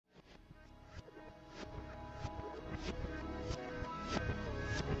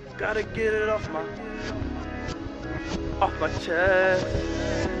Gotta get it off my chest.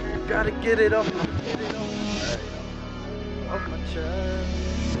 Gotta get it off my chest.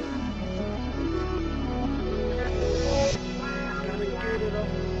 Gotta get it off.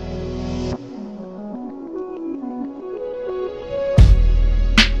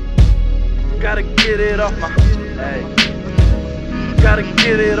 Gotta get it off my, gotta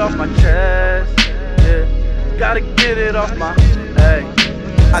get it off my chest. Yeah, gotta get it off my,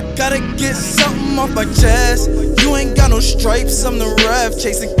 I gotta get something off my chest. You ain't got no stripes, I'm the ref.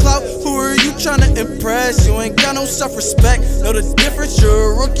 Chasing clout, who are you tryna impress? You ain't got no self-respect. Know the difference,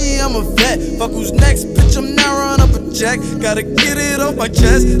 you're a rookie, I'm a vet. Fuck who's next, bitch, I'm now run up a check. Gotta get it off my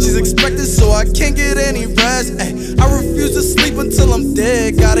chest. She's expected, so I can't get any rest. Ay, I refuse to sleep until I'm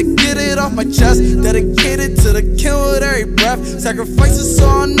dead. Gotta get it off my chest. Dedicated to the kill with every breath. Sacrifices so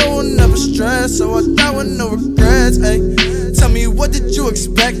I know I'll never stress. So I die with no regrets. Ay, tell me, what did you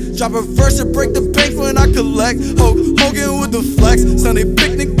expect? Drop a verse and break the bank when I collect. Hogan with the flex. Sunday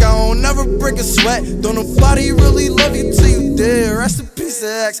picnic, I don't never break a sweat. Don't nobody really love you till you dead. Rest in peace,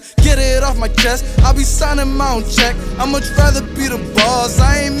 X. Get it off my chest. I'll be signing my own check. I'd much rather be the boss.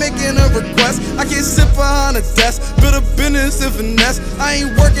 I ain't making a request. I can't sit behind a desk. Build a business and finesse. I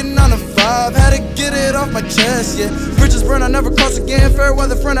ain't working 9 to 5. Had to get it off my chest, yeah. Bridges burn, I never cross again. Fair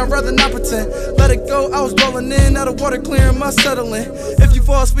weather friend, I'd rather not pretend. Let it go, I was rolling in. Now the water clearing, my settling. If you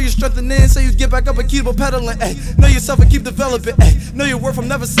fall, speed strengthening. Say you get back up and keep on pedaling. Ay, know yourself and keep developing. Ay, know your worth, I'm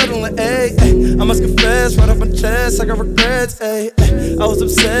never settling. Ay, ay, I must confess, right off my chest, I got regrets. Ay, ay, I was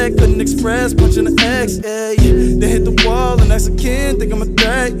upset, couldn't express, punching the X. Yeah, yeah. Then hit the wall and ask a kid, think I'm a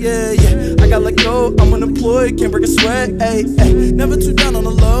threat. Yeah, yeah. I got let go, I'm unemployed, can't break a sweat. Ay, ay, never too down on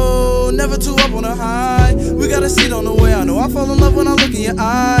the low, never too up on the high. We got a seat on the way. I know I fall in love when I look in your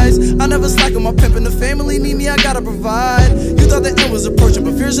eyes. I never slack on my pimp and the family need me, I gotta provide. You thought the end was approaching,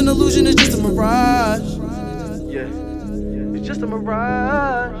 but fear's an illusion, it's just a mirage. Yeah, it's just a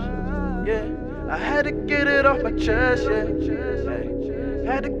mirage. Yeah, I had to get it off my chest. Yeah,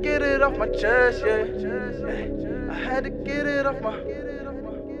 had to get it off my chest. Yeah, I had to get it off my,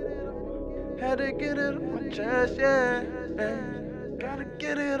 had to get it off my chest. Yeah, gotta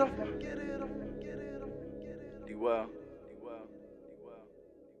get it off my. Dwhaley.